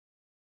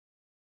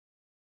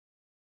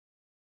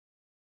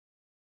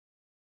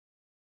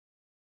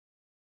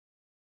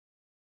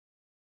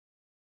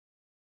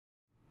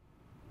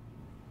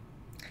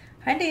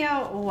Hi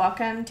Leo,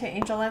 welcome to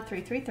Angel Love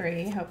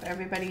 333. Hope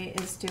everybody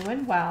is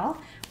doing well.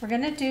 We're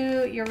going to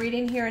do your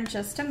reading here in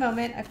just a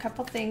moment. A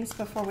couple things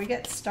before we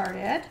get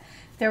started.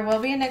 There will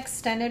be an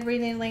extended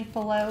reading link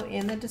below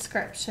in the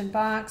description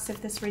box.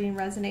 If this reading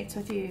resonates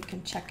with you, you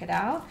can check it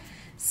out.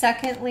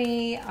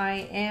 Secondly,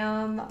 I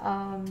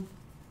am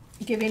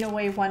giving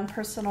away one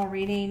personal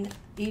reading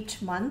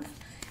each month.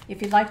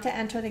 If you'd like to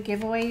enter the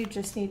giveaway, you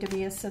just need to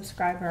be a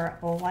subscriber,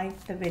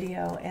 like the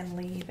video, and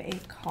leave a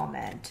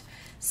comment.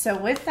 So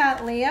with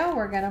that, Leo,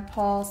 we're going to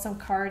pull some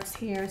cards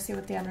here, see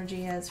what the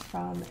energy is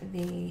from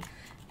the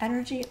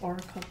Energy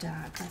Oracle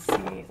deck. Let's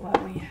see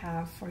what we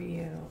have for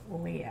you,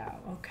 Leo.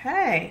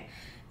 Okay,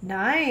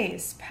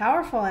 nice,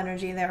 powerful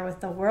energy there with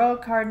the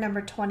World card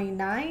number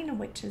 29,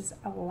 which is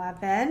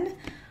 11.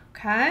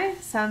 Okay,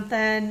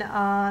 something,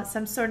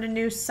 some sort of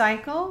new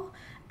cycle.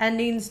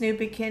 Endings, new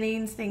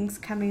beginnings, things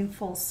coming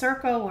full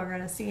circle. We're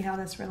going to see how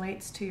this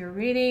relates to your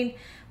reading.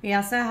 We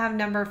also have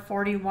number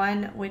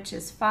 41, which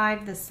is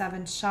 5, the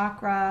 7th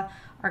chakra,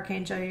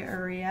 Archangel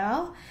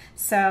Uriel.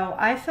 So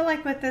I feel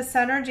like with this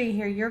energy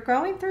here, you're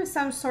going through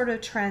some sort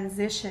of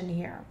transition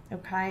here,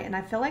 okay? And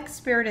I feel like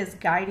Spirit is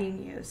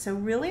guiding you. So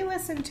really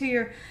listen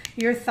to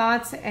your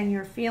thoughts and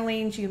your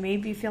feelings. You may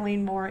be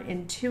feeling more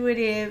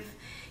intuitive.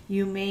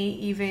 You may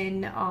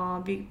even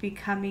be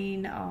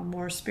becoming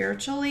more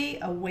spiritually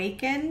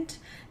awakened.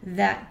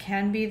 That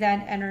can be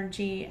that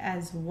energy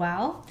as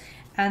well.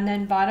 And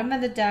then bottom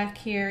of the deck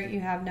here,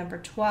 you have number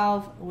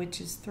 12, which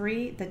is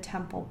 3, the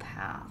Temple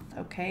Path,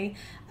 okay?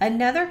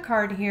 Another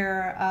card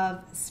here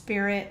of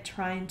Spirit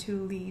trying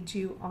to lead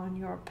you on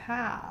your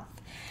path.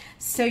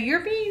 So you're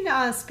being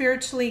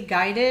spiritually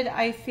guided,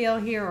 I feel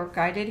here, or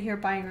guided here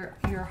by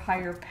your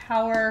higher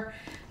power.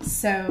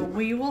 So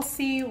we will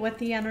see what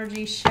the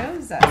energy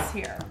shows us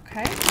here,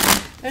 okay?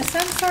 There's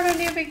some sort of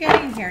new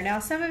beginning here. Now,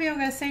 some of you, I'm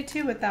going to say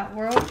too, with that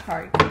World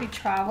card, you could be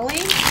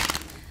traveling.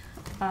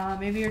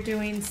 Maybe you're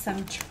doing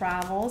some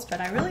travels,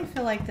 but I really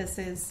feel like this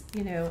is,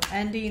 you know,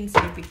 endings,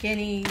 new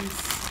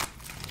beginnings.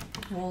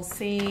 We'll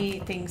see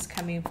things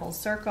coming full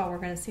circle. We're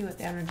going to see what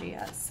the energy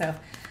is. So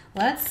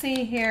let's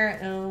see here,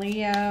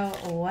 Leo,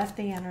 what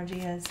the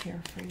energy is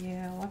here for you.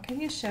 What can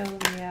you show,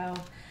 Leo?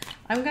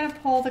 I'm going to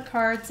pull the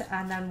cards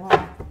and then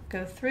we'll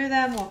go through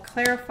them. We'll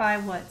clarify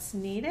what's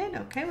needed.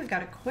 Okay, we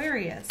got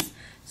Aquarius.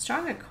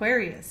 Strong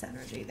Aquarius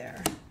energy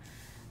there.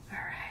 All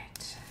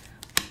right.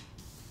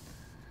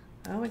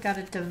 Oh, we got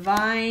a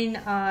divine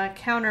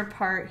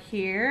counterpart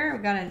here.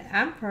 We got an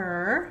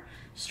Emperor.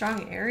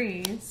 Strong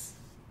Aries.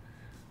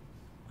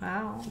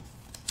 Wow.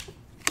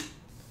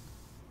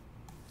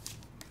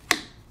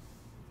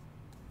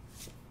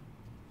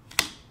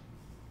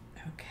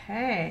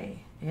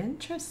 Okay,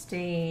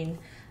 interesting,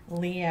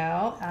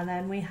 Leo. And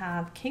then we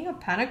have King of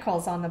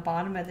Pentacles on the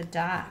bottom of the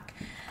deck.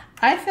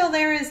 I feel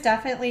there is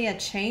definitely a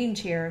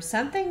change here.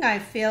 Something I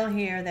feel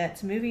here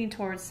that's moving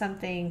towards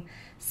something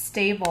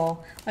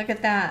stable. Look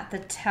at that, the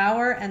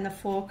Tower and the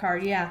Fool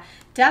card. Yeah,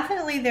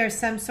 definitely there's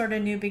some sort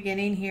of new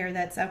beginning here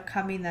that's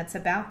upcoming, that's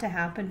about to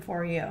happen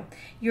for you.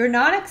 You're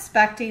not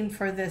expecting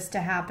for this to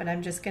happen,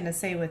 I'm just going to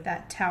say, with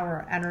that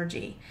Tower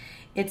energy.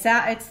 It's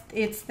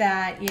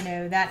that, you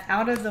know, that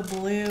out of the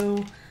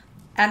blue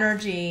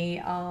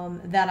energy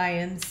that I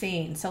am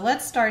seeing. So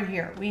let's start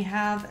here. We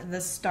have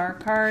the Star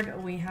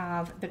card, we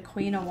have the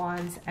Queen of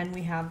Wands, and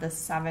we have the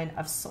 7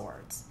 of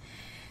Swords.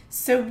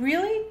 So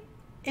really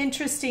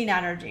interesting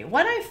energy.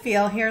 What I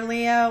feel here,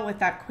 Leo, with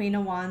that Queen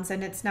of Wands,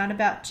 and it's not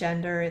about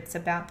gender, it's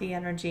about the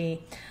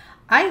energy.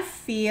 I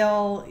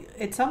feel,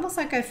 it's almost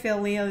like I feel,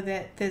 Leo,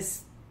 that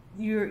this,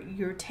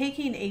 you're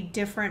taking a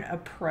different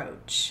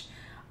approach.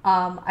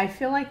 I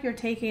feel like you're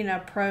taking an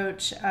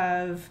approach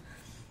of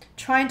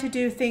trying to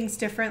do things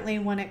differently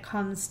when it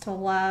comes to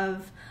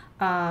love.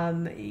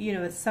 You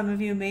know, some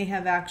of you may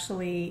have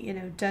actually, you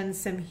know, done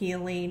some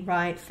healing,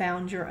 right?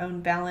 Found your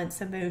own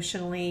balance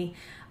emotionally.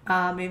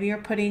 Maybe you're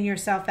putting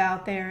yourself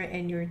out there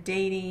and you're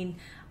dating,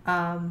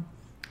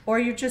 or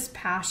you're just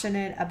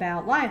passionate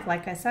about life.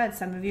 Like I said,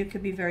 some of you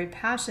could be very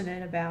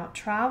passionate about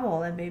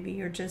travel, and maybe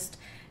you're just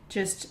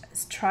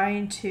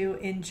trying to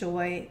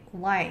enjoy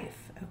life.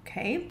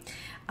 Okay.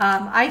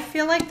 I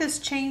feel like this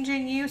change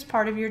in you is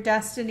part of your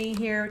destiny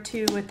here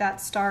too. With that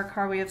Star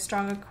card, we have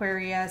strong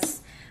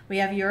Aquarius. We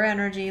have your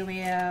energy,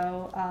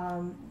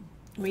 Leo.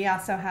 We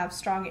also have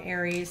strong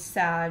Aries,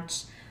 Sag,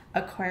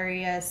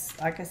 Aquarius,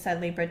 like I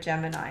said, Libra,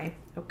 Gemini.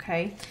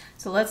 Okay.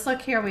 So let's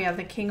look here. We have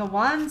the King of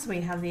Wands.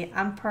 We have the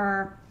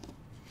Emperor.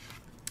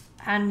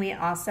 And we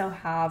also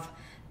have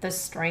the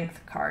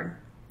Strength card.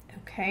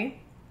 Okay.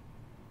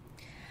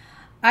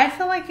 I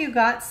feel like you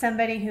got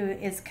somebody who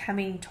is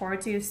coming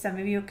towards you. Some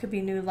of you, it could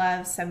be new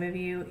love. Some of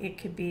you, it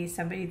could be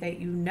somebody that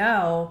you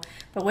know.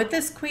 But with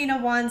this Queen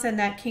of Wands and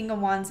that King of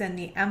Wands and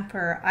the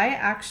Emperor, I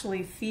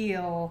actually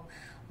feel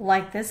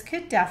like this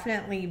could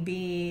definitely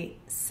be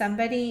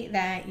somebody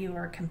that you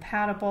are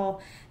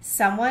compatible.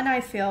 Someone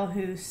I feel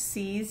who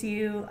sees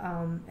you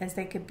as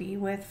they could be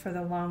with for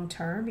the long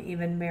term,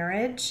 even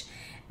marriage.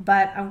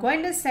 But I'm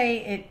going to say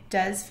it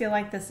does feel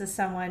like this is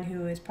someone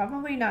who is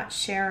probably not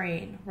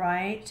sharing,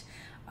 right?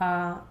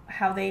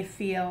 how they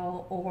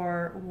feel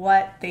or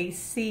what they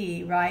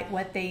see, right?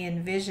 What they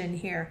envision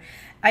here.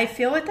 I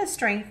feel with the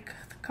Strength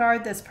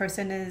card, this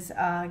person is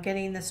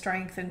getting the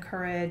strength and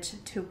courage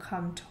to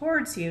come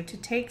towards you, to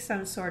take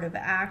some sort of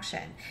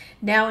action.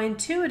 Now,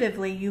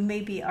 intuitively, you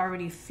may be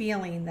already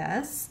feeling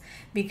this,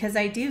 because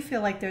I do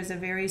feel like there's a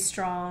very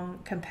strong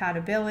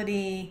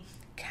compatibility,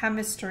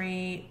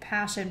 chemistry,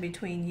 passion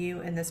between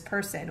you and this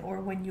person, or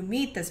when you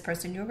meet this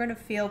person, you're going to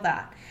feel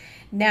that.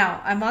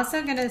 Now, I'm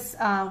also going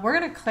to, we're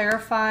going to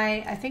clarify,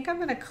 I think I'm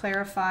going to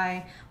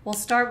clarify, we'll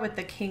start with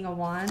the King of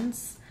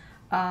Wands,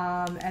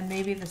 and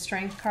maybe the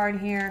Strength card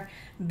here.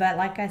 But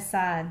like I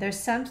said, there's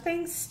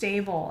something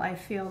stable, I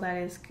feel,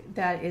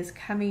 that is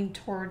coming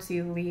towards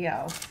you,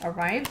 Leo, all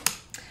right?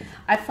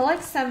 I feel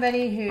like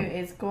somebody who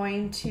is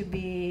going to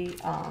be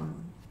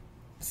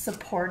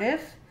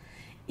supportive,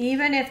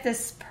 even if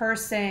this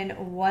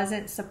person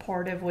wasn't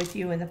supportive with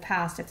you in the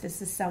past, if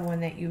this is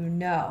someone that you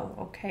know,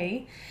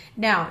 okay?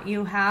 Now,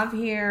 you have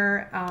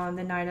here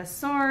the Knight of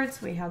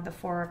Swords, we have the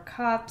Four of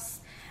Cups,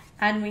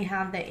 and we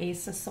have the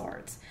Ace of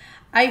Swords.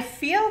 I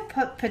feel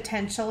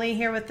potentially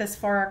here with this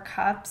Four of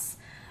Cups,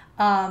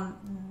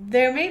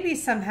 there may be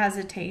some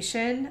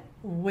hesitation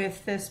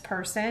with this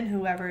person,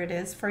 whoever it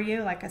is for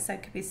you. Like I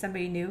said, could be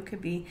somebody new,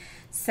 could be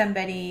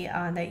somebody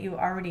that you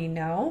already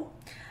know.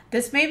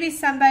 This may be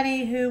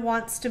somebody who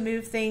wants to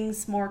move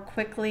things more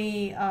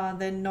quickly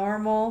than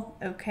normal,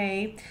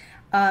 okay?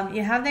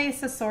 You have the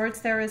Ace of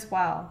Swords there as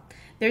well.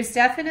 There's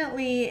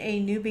definitely a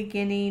new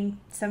beginning.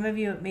 Some of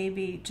you, it may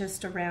be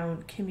just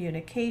around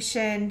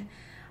communication.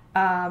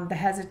 The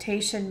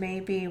hesitation may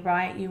be,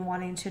 right, you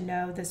wanting to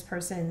know this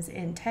person's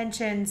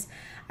intentions.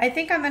 I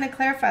think I'm going to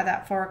clarify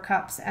that Four of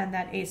Cups and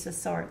that Ace of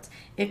Swords.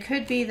 It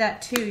could be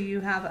that, too,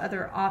 you have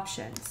other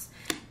options.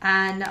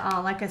 And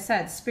like I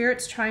said,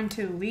 Spirit's trying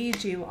to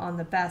lead you on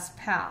the best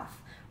path,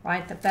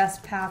 right? The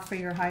best path for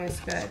your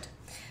highest good.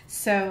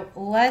 So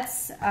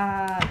let's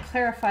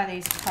clarify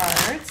these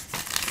cards,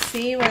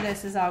 see where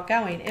this is all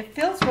going. It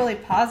feels really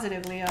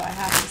positive, Leo, I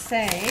have to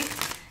say.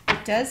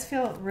 It does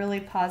feel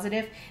really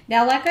positive.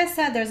 Now, like I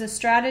said, there's a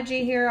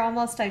strategy here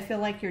almost. I feel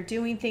like you're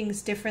doing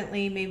things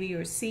differently. Maybe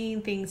you're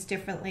seeing things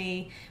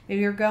differently.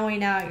 Maybe you're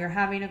going out, you're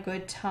having a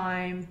good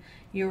time.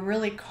 You're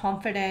really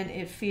confident.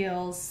 It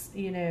feels,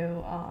 you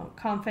know,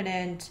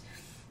 confident,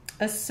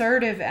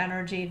 assertive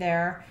energy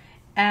there.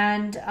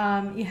 And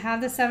you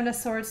have the Seven of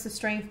Swords, the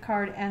Strength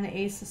card, and the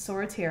Ace of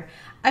Swords here.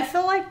 I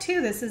feel like,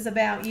 too, this is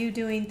about you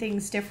doing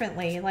things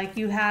differently. Like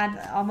you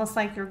had, almost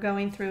like you're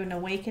going through an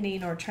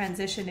awakening or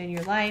transition in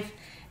your life.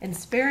 And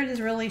Spirit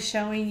is really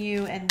showing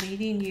you and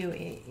leading you,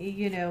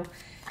 you know,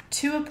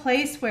 to a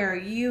place where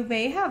you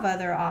may have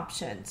other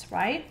options,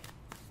 right?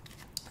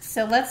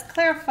 So let's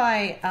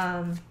clarify.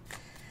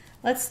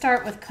 Let's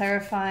start with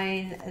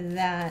clarifying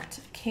that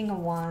King of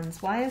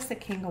Wands. Why is the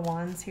King of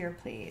Wands here,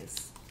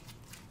 please?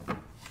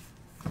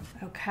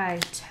 Okay,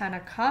 Ten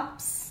of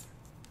Cups,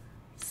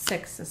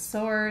 Six of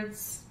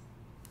Swords,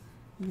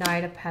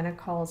 Knight of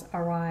Pentacles.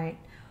 All right.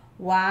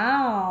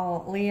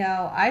 Wow,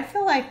 Leo, I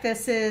feel like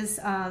this is,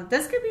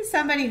 this could be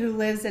somebody who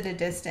lives at a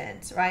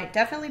distance, right?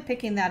 Definitely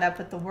picking that up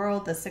with the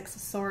World, the Six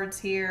of Swords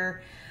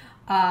here.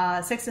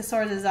 Six of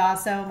Swords is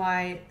also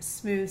my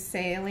smooth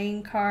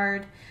sailing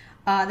card.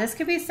 This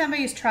could be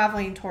somebody who's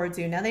traveling towards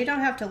you. Now, they don't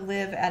have to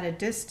live at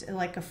a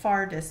like a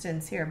far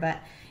distance here, but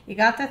you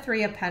got the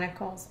Three of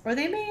Pentacles, or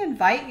they may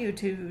invite you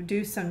to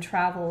do some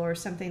travel or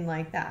something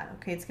like that.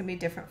 Okay, it's going to be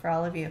different for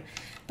all of you.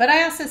 But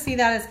I also see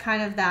that as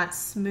kind of that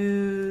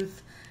smooth,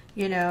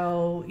 you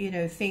know,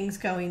 things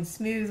going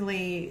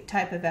smoothly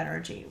type of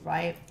energy,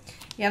 right?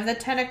 You have the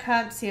Ten of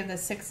Cups, you have the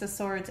Six of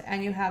Swords,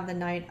 and you have the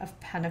Knight of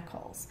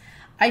Pentacles.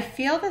 I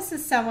feel this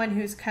is someone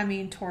who's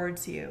coming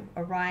towards you,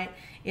 all right?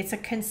 It's a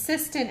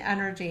consistent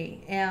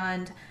energy,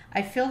 and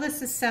I feel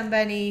this is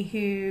somebody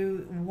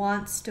who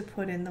wants to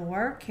put in the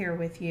work here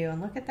with you.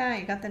 And look at that,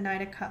 you got the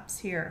Knight of Cups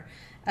here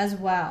as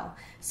well.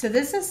 So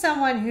this is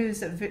someone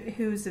who's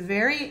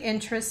very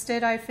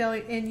interested, I feel,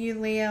 in you,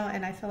 Leo,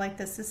 and I feel like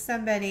this is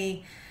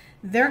somebody,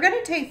 they're going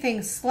to take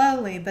things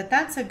slowly, but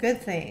that's a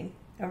good thing,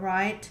 all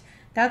right?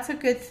 That's a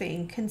good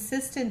thing.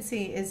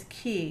 Consistency is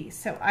key.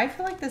 So I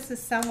feel like this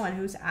is someone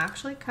who's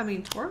actually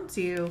coming towards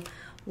you,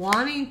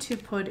 wanting to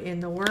put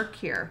in the work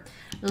here.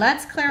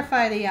 Let's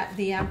clarify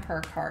the Emperor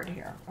card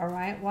here. All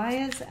right. Why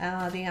is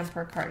the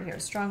Emperor card here?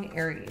 Strong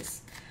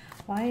Aries.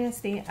 Why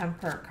is the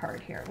Emperor card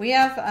here? We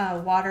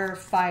have water,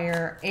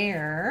 fire,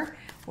 air.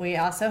 We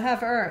also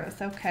have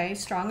earth. Okay.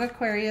 Strong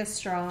Aquarius,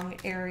 strong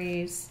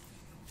Aries,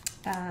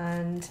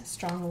 and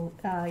strong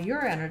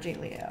your energy,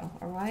 Leo.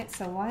 All right,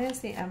 so why is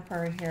the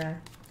Emperor here?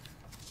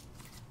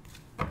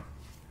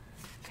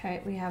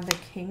 Okay, we have the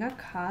King of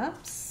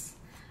Cups,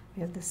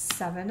 we have the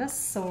Seven of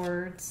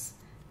Swords,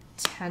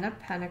 Ten of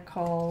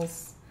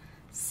Pentacles,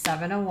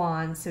 Seven of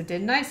Wands. So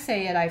didn't I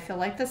say it? I feel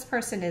like this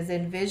person is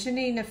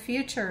envisioning a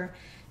future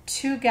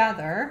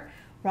together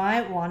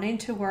right? Wanting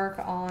to work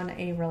on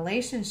a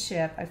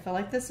relationship. I feel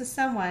like this is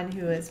someone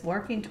who is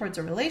working towards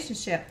a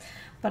relationship.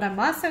 But I'm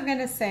also going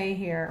to say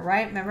here,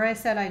 right? Remember I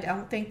said I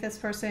don't think this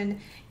person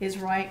is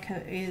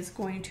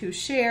going to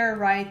share,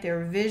 right,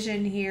 their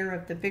vision here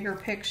of the bigger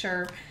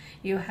picture.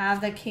 You have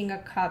the King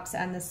of Cups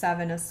and the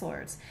Seven of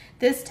Swords.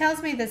 This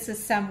tells me this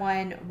is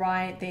someone,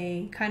 right,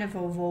 they kind of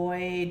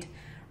avoid,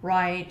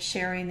 right,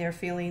 sharing their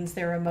feelings,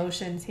 their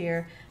emotions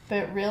here.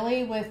 But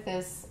really with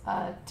this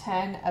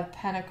 10 of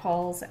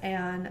Pentacles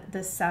and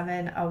the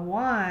 7 of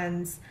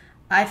Wands,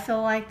 I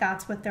feel like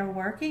that's what they're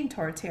working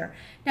towards here.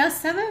 Now,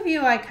 some of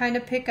you I kind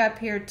of pick up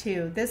here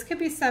too. This could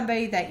be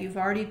somebody that you've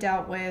already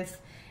dealt with,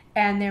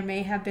 and there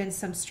may have been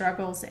some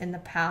struggles in the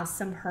past,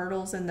 some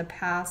hurdles in the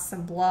past,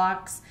 some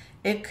blocks.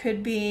 It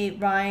could be,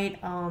 right,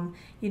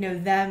 you know,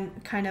 them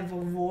kind of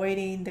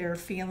avoiding their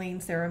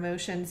feelings, their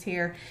emotions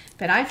here.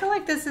 But I feel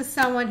like this is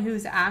someone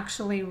who's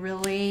actually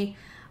really,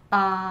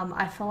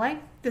 I feel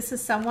like this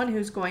is someone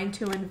who's going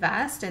to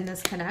invest in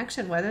this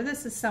connection, whether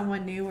this is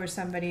someone new or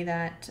somebody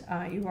that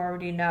you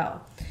already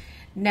know.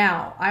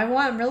 Now,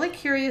 I'm really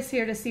curious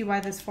here to see why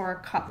this Four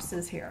of Cups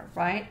is here,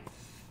 right?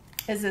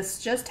 Is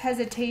this just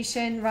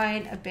hesitation,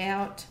 right,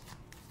 about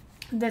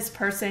this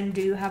person?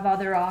 Do you have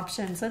other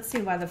options? Let's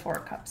see why the Four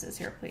of Cups is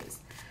here, please.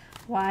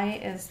 Why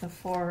is the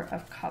Four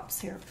of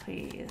Cups here,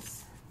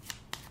 please?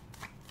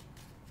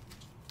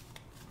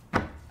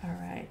 All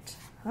right.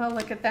 Oh,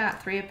 look at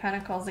that. Three of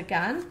Pentacles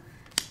again.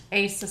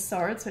 Ace of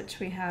Swords, which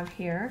we have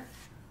here.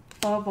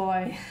 Oh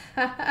boy.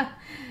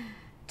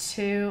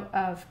 Two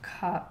of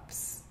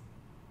Cups.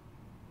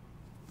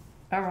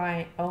 All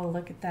right. Oh,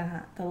 look at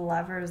that. The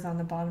Lovers on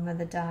the bottom of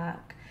the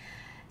deck.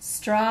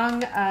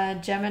 Strong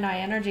Gemini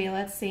energy.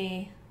 Let's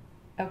see.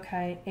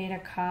 Okay. Eight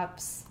of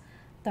Cups.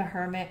 The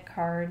Hermit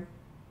card.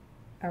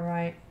 All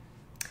right.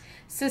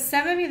 So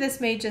some of you, this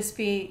may just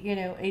be, you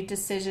know, a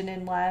decision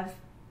in love.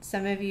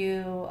 Some of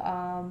you,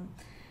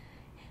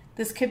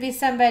 this could be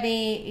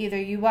somebody, either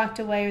you walked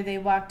away or they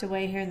walked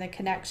away here in the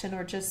connection,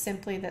 or just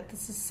simply that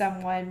this is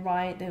someone,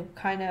 right, who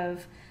kind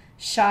of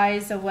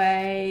shies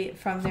away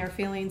from their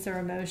feelings or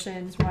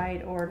emotions,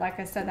 right? Or like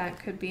I said, that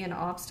could be an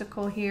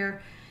obstacle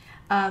here.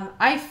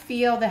 I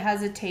feel the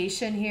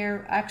hesitation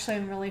here. Actually,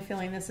 I'm really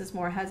feeling this is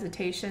more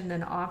hesitation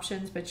than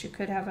options, but you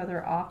could have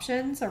other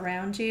options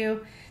around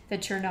you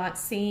that you're not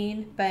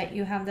seeing. But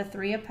you have the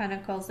Three of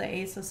Pentacles, the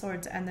Ace of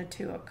Swords, and the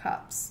Two of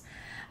Cups.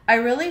 I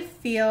really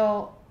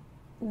feel,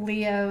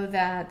 Leo,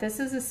 that this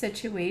is a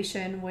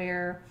situation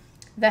where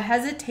the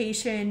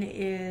hesitation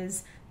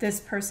is this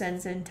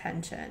person's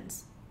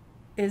intentions.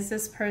 Is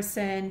this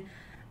person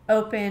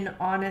open,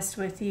 honest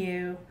with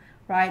you?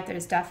 Right?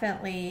 There's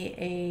definitely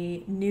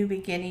a new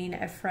beginning,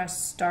 a fresh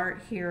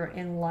start here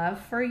in love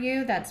for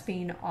you that's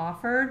being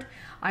offered.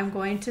 I'm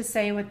going to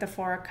say with the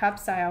Four of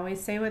Cups, I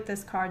always say with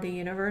this card, the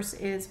universe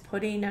is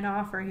putting an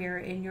offer here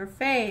in your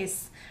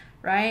face,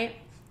 right?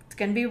 It's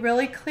going to be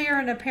really clear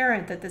and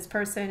apparent that this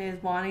person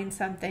is wanting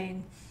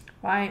something,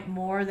 right,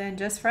 more than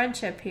just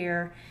friendship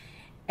here.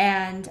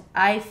 And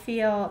I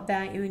feel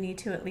that you need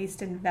to at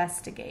least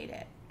investigate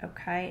it.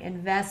 Okay,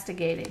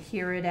 investigate it,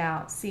 hear it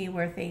out, see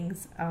where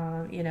things,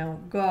 you know,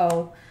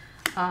 go.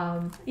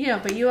 You know,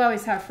 but you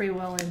always have free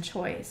will and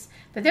choice.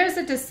 But there's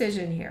a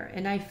decision here,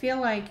 and I feel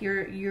like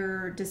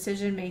your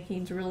decision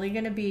making is really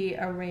going to be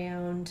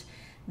around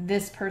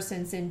this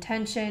person's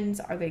intentions.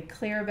 Are they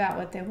clear about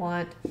what they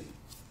want?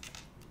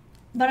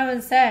 But I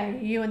would say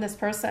you and this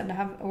person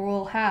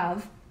will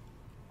have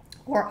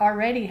or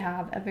already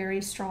have a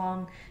very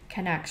strong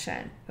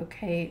connection,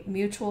 okay?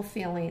 Mutual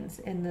feelings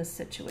in this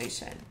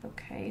situation,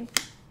 okay?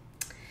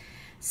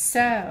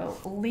 So,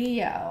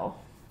 Leo,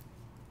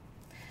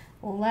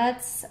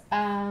 let's,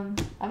 I'm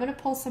going to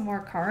pull some more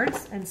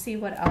cards and see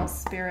what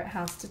else Spirit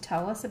has to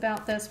tell us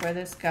about this, where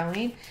this is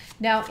going.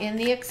 Now, in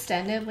the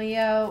extended,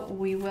 Leo,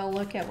 we will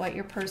look at what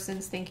your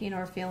person's thinking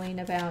or feeling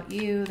about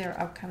you, their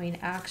upcoming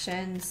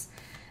actions,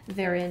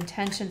 their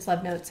intentions,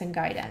 love notes, and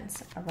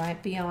guidance, all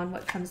right, beyond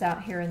what comes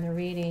out here in the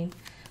reading.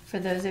 For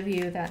those of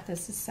you that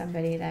this is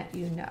somebody that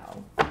you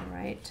know, all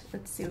right,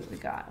 let's see what we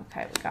got.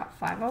 Okay, we got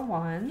Five of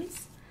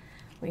Wands,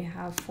 we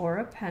have Four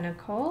of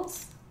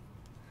Pentacles,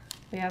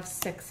 we have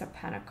Six of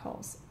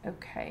Pentacles,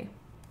 okay.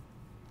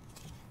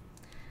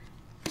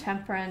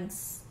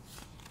 Temperance,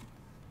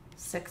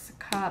 Six of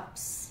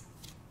Cups,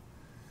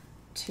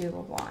 Two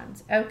of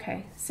Wands.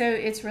 Okay, so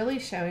it's really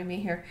showing me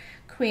here,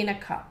 Queen of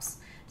Cups.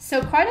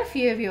 So quite a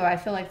few of you, I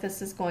feel like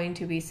this is going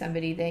to be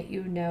somebody that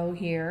you know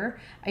here.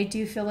 I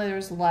do feel that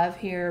there's love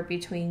here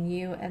between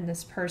you and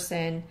this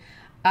person.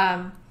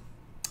 I'm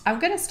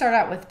going to start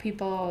out with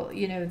people,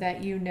 you know,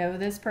 that you know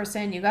this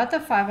person. You got the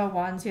Five of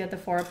Wands, you have the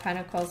Four of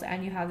Pentacles,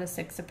 and you have the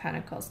Six of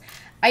Pentacles.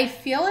 I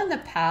feel in the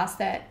past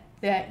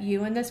that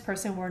you and this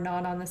person were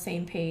not on the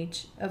same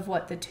page of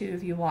what the two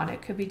of you want.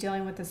 It could be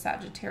dealing with the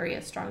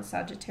Sagittarius, strong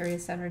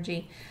Sagittarius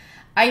energy.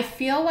 I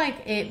feel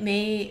like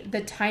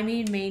the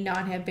timing may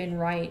not have been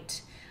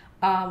right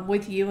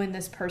with you and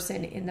this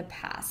person in the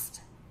past,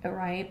 all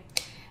right?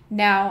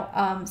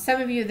 Now,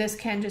 some of you, this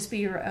can just be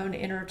your own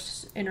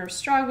inner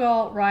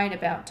struggle, right,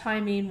 about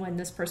timing when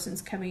this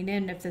person's coming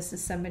in, if this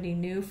is somebody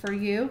new for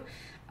you.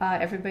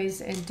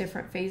 Everybody's in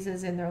different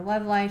phases in their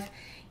love life.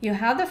 You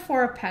have the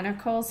Four of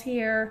Pentacles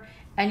here,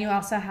 and you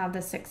also have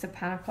the Six of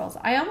Pentacles.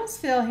 I almost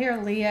feel here,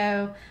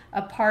 Leo,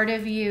 a part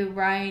of you,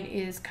 right,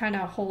 is kind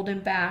of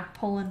holding back,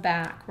 pulling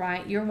back,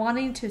 right? You're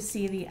wanting to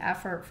see the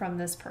effort from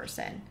this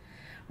person,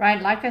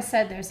 right? Like I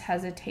said, there's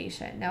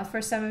hesitation. Now,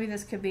 for some of you,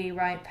 this could be,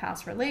 right,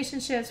 past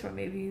relationships where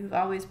maybe you've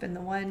always been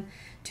the one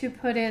to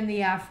put in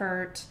the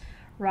effort,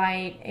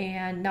 right,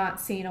 and not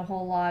seeing a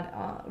whole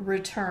lot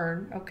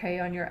return, okay,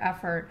 on your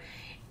effort.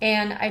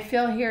 And I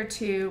feel here,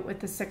 too, with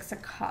the Six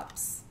of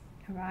Cups,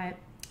 right?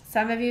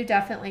 Some of you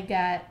definitely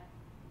get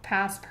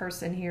past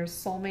person here,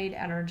 soulmate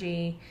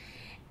energy,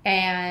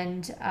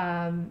 and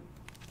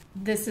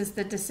this is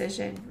the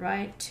decision,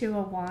 right? Two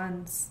of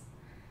Wands.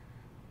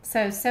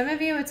 So some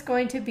of you, it's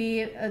going to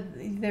be,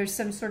 there's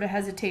some sort of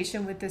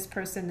hesitation with this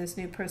person, this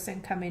new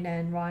person coming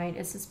in, right?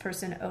 Is this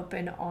person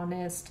open,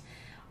 honest?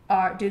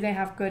 Do they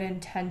have good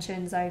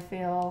intentions, I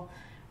feel,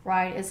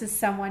 right? Is this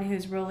someone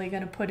who's really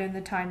going to put in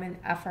the time and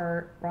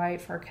effort, right,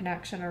 for a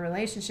connection or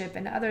relationship?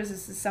 And others,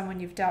 this is someone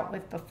you've dealt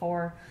with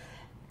before.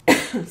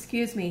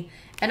 Excuse me.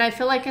 And I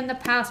feel like in the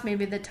past,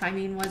 maybe the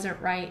timing wasn't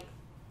right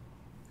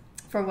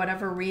for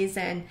whatever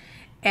reason.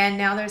 And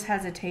now there's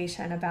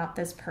hesitation about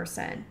this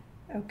person,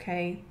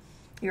 okay?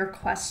 You're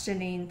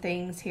questioning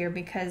things here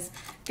because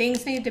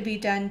things need to be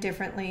done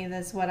differently.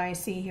 That's what I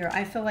see here.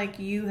 I feel like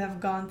you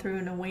have gone through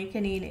an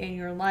awakening in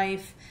your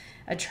life,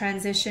 a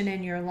transition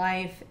in your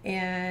life,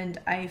 and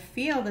I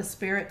feel the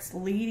Spirit's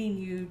leading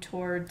you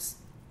towards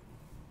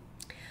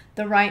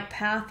the right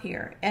path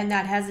here. And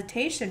that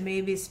hesitation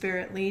may be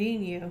Spirit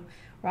leading you,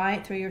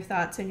 right, through your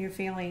thoughts and your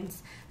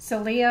feelings.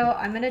 So Leo,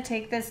 I'm going to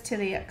take this to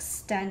the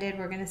extended.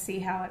 We're going to see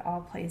how it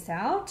all plays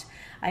out.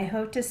 I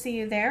hope to see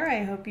you there.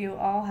 I hope you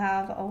all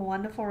have a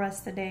wonderful rest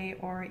of the day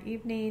or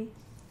evening.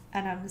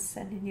 And I'm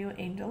sending you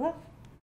angel love.